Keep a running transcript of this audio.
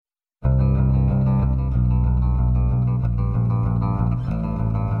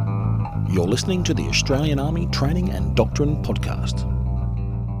You're listening to the Australian Army Training and Doctrine Podcast.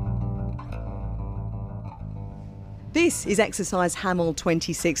 This is Exercise Hamel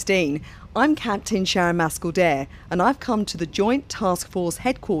 2016. I'm Captain Sharon Mascall-Dare, and I've come to the Joint Task Force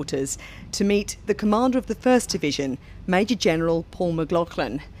Headquarters to meet the Commander of the 1st Division, Major General Paul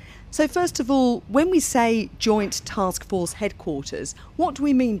McLachlan. So first of all, when we say Joint Task Force Headquarters, what do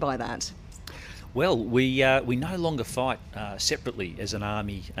we mean by that? Well, we no longer fight separately as an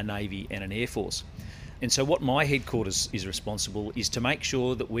Army, a Navy and an Air Force. And so what my headquarters is responsible is to make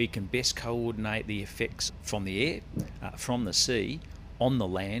sure that we can best coordinate the effects from the air, from the sea, on the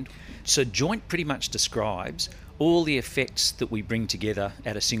land. So joint pretty much describes all the effects that we bring together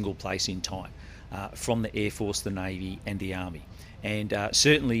at a single place in time, from the Air Force, the Navy and the Army. And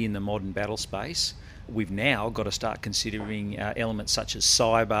certainly in the modern battle space, we've now got to start considering elements such as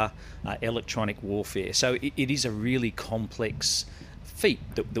cyber, electronic warfare. So it is a really complex feat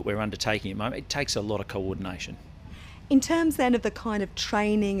that we're undertaking at the moment. It takes a lot of coordination. In terms then of the kind of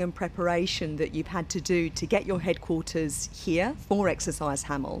training and preparation that you've had to do to get your headquarters here for Exercise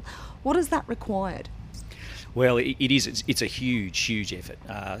Hamel, what has that required? Well, it's a huge effort.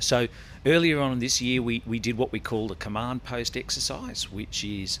 So earlier on this year, we did what we called a command post exercise, which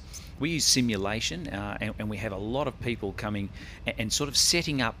is we use simulation and we have a lot of people coming and sort of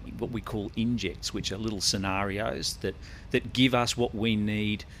setting up what we call injects, which are little scenarios that give us what we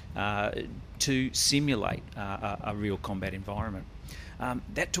need to simulate a real combat environment.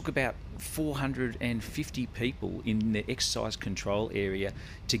 That took about 450 people in the exercise control area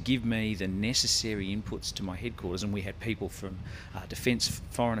to give me the necessary inputs to my headquarters, and we had people from Defence,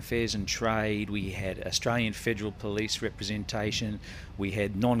 Foreign Affairs and Trade, we had Australian Federal Police representation, we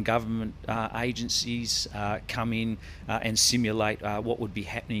had non-government agencies come in and simulate what would be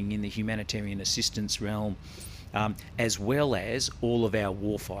happening in the humanitarian assistance realm, as well as all of our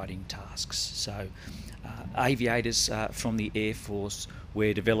warfighting tasks. So aviators from the Air Force,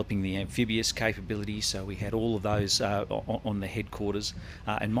 we're developing the amphibious capability, so we had all of those on the headquarters,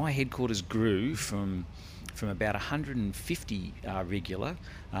 and my headquarters grew from about 150 regular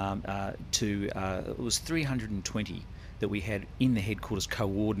to it was 320 that we had in the headquarters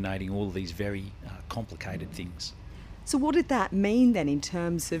coordinating all of these very complicated things. So what did that mean then in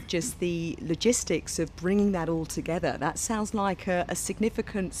terms of just the logistics of bringing that all together? That sounds like a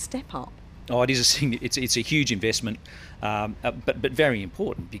significant step up. Oh, it's a huge investment, but very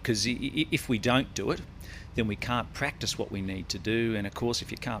important, because if we don't do it, then we can't practice what we need to do, and of course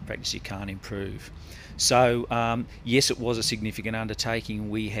if you can't practice you can't improve. So yes, it was a significant undertaking.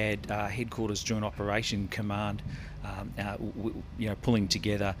 We had Headquarters Joint Operation Command pulling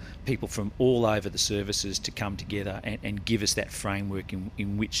together people from all over the services to come together and give us that framework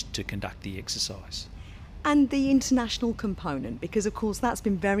in which to conduct the exercise. And the international component, because of course that's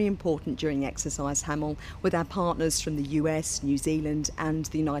been very important during Exercise Hamel with our partners from the US, New Zealand and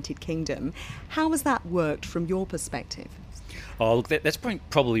the United Kingdom. How has that worked from your perspective? Oh, look, that's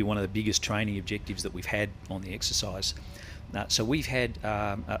probably one of the biggest training objectives that we've had on the exercise. So we've had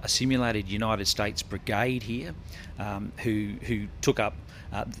a simulated United States brigade here who took up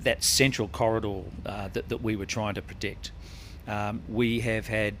that central corridor that we were trying to protect. We have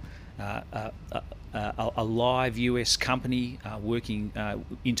had a live US company working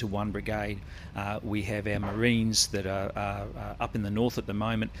into one brigade. We have our Marines that are up in the north at the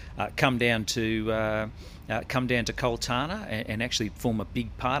moment come down to Coltana and actually form a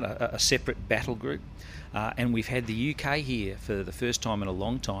big part, a separate battle group. And we've had the UK here for the first time in a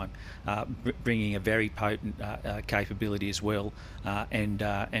long time, bringing a very potent capability as well, and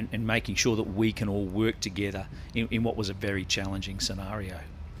making sure that we can all work together in what was a very challenging scenario.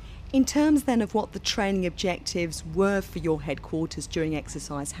 In terms then of what the training objectives were for your headquarters during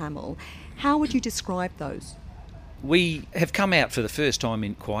Exercise Hamel, how would you describe those? We have come out for the first time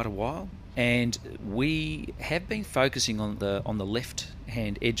in quite a while, and we have been focusing on the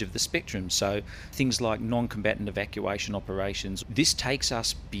left-hand edge of the spectrum, so things like non-combatant evacuation operations. This takes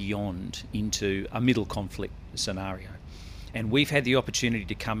us beyond into a middle conflict scenario. And we've had the opportunity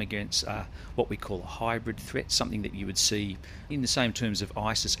to come against what we call a hybrid threat, something that you would see in the same terms of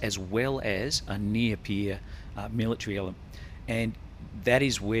ISIS, as well as a near-peer military element. And that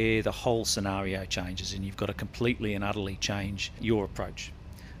is where the whole scenario changes, and you've got to completely and utterly change your approach.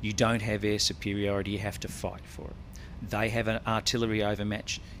 You don't have air superiority, you have to fight for it. They have an artillery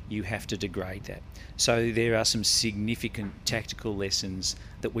overmatch, you have to degrade that. So there are some significant tactical lessons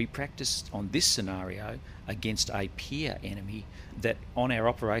that we practiced on this scenario against a peer enemy that on our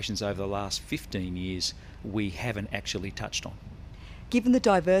operations over the last 15 years we haven't actually touched on. Given the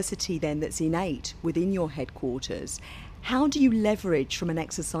diversity then that's innate within your headquarters, How do you leverage from an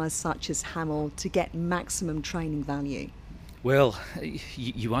exercise such as Hamel to get maximum training value? Well,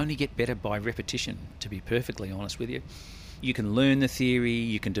 you only get better by repetition, to be perfectly honest with you. You can learn the theory,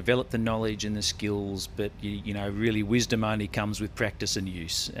 you can develop the knowledge and the skills, but really wisdom only comes with practice and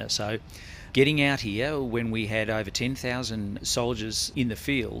use. So getting out here when we had over 10,000 soldiers in the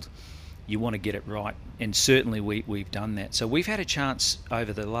field, you want to get it right, and certainly we've done that. So we've had a chance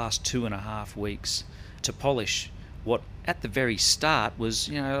over the last 2.5 weeks to polish what at the very start was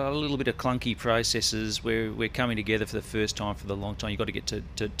a little bit of clunky processes where we're coming together for the first time for the long time. You've got to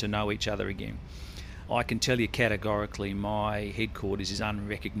get to know each other again. I can tell you categorically my headquarters is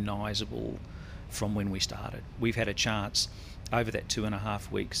unrecognisable from when we started. We've had a chance over that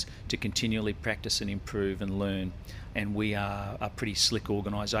 2.5 weeks to continually practice and improve and learn, and we are a pretty slick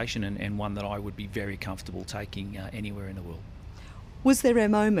organisation and one that I would be very comfortable taking anywhere in the world. Was there a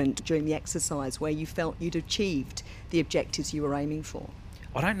moment during the exercise where you felt you'd achieved the objectives you were aiming for?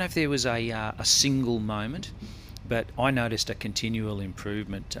 I don't know if there was a single moment, but I noticed a continual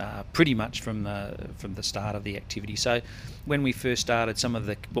improvement pretty much from the start of the activity. So when we first started, some of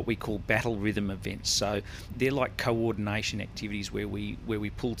what we call battle rhythm events, so they're like coordination activities where we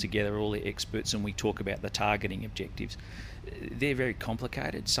pull together all the experts and we talk about the targeting objectives. They're very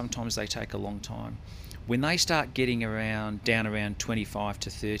complicated. Sometimes they take a long time. When they start getting down around 25 to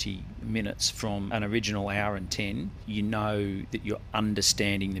 30 minutes from an original hour and 10, you know that you're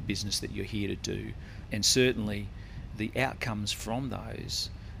understanding the business that you're here to do. And certainly the outcomes from those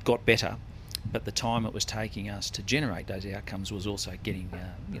got better, but the time it was taking us to generate those outcomes was also getting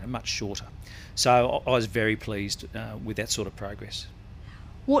much shorter. So I was very pleased with that sort of progress.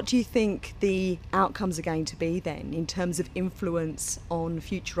 What do you think the outcomes are going to be then in terms of influence on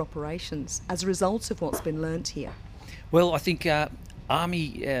future operations as a result of what's been learnt here? Well, I think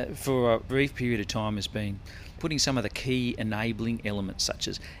Army for a brief period of time has been putting some of the key enabling elements such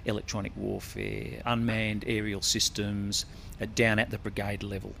as electronic warfare, unmanned aerial systems down at the brigade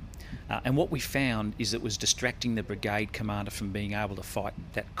level. And what we found is it was distracting the brigade commander from being able to fight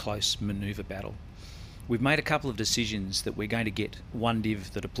that close manoeuvre battle. We've made a couple of decisions that we're going to get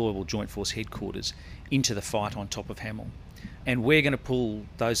 1DIV, the Deployable Joint Force Headquarters, into the fight on top of Hamel. And we're going to pull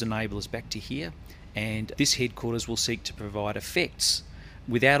those enablers back to here, and this headquarters will seek to provide effects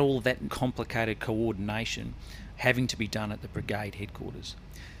without all that complicated coordination having to be done at the brigade headquarters.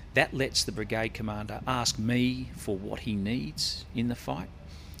 That lets the brigade commander ask me for what he needs in the fight,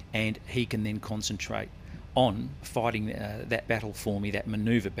 and he can then concentrate on fighting that battle for me, that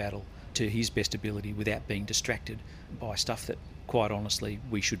manoeuvre battle, to his best ability without being distracted by stuff that, quite honestly,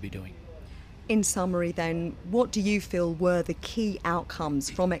 we should be doing. In summary then, what do you feel were the key outcomes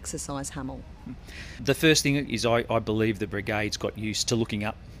from Exercise Hamel? The first thing is I believe the brigades got used to looking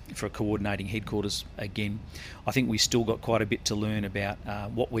up for a coordinating headquarters again. I think we still got quite a bit to learn about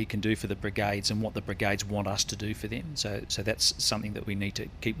what we can do for the brigades and what the brigades want us to do for them. So that's something that we need to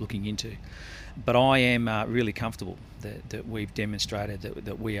keep looking into. But I am really comfortable that we've demonstrated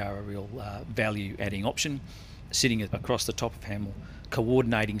that we are a real value-adding option, sitting across the top of Hamel,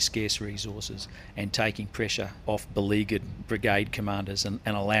 coordinating scarce resources and taking pressure off beleaguered brigade commanders and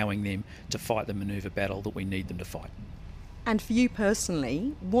allowing them to fight the manoeuvre battle that we need them to fight. And for you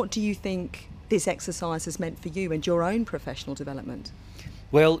personally, what do you think this exercise has meant for you and your own professional development?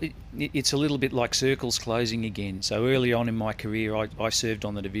 Well, it's a little bit like circles closing again. So early on in my career, I served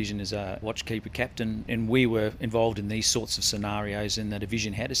on the division as a watchkeeper captain, and we were involved in these sorts of scenarios, and the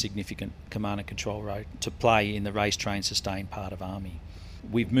division had a significant command and control role to play in the raise, train, sustain part of Army.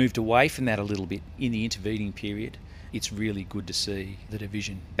 We've moved away from that a little bit in the intervening period. It's really good to see the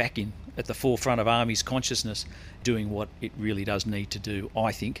division back at the forefront of Army's consciousness, doing what it really does need to do,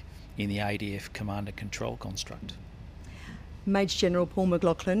 I think, in the ADF command and control construct. Major General Paul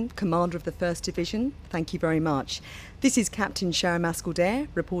McLachlan, Commander of the 1st Division, thank you very much. This is Captain Sharon Mascall-Dare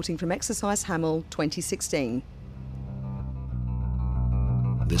reporting from Exercise Hamel 2016.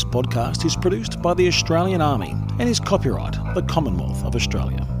 This podcast is produced by the Australian Army and is copyright the Commonwealth of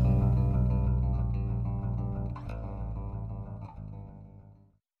Australia.